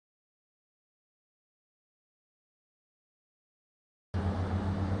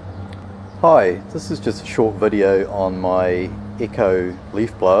Hi, this is just a short video on my Echo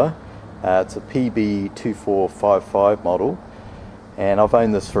leaf blower. It's a PB-2455 model, and I've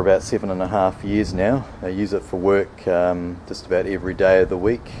owned this for about 7.5 years now. I use it for work just about every day of the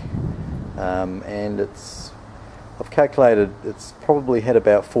week, and I've calculated it's probably had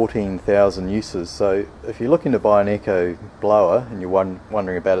about 14,000 uses. So if you're looking to buy an Echo blower and you're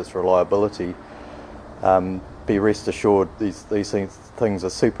wondering about its reliability, be rest assured these things are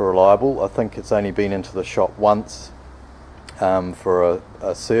super reliable. I think it's only been into the shop once for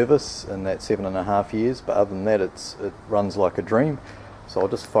a service in that 7.5 years, but other than that it runs like a dream. So I'll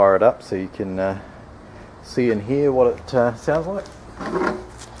just fire it up so you can see and hear what it sounds like.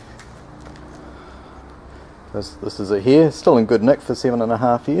 This is it here, still in good nick for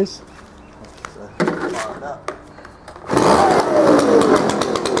 7.5 years. So fire it up.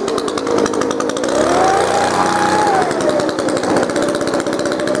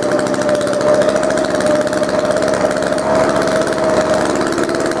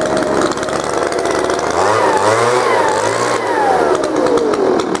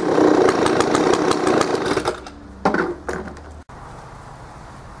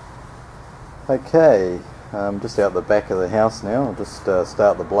 Okay, just out the back of the house now. I'll just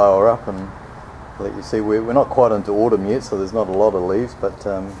start the blower up and let you see. We're not quite into autumn yet, so there's not a lot of leaves, but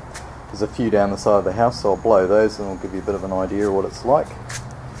there's a few down the side of the house, so I'll blow those and I'll give you a bit of an idea of what it's like.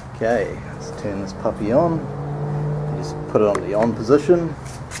 Okay, let's turn this puppy on. Just put it on the on position and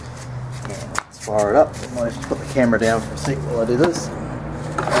let's fire it up. I might have to put the camera down for a sec while I do this.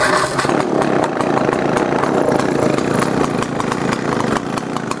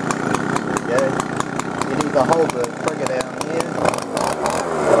 Hold the trigger down here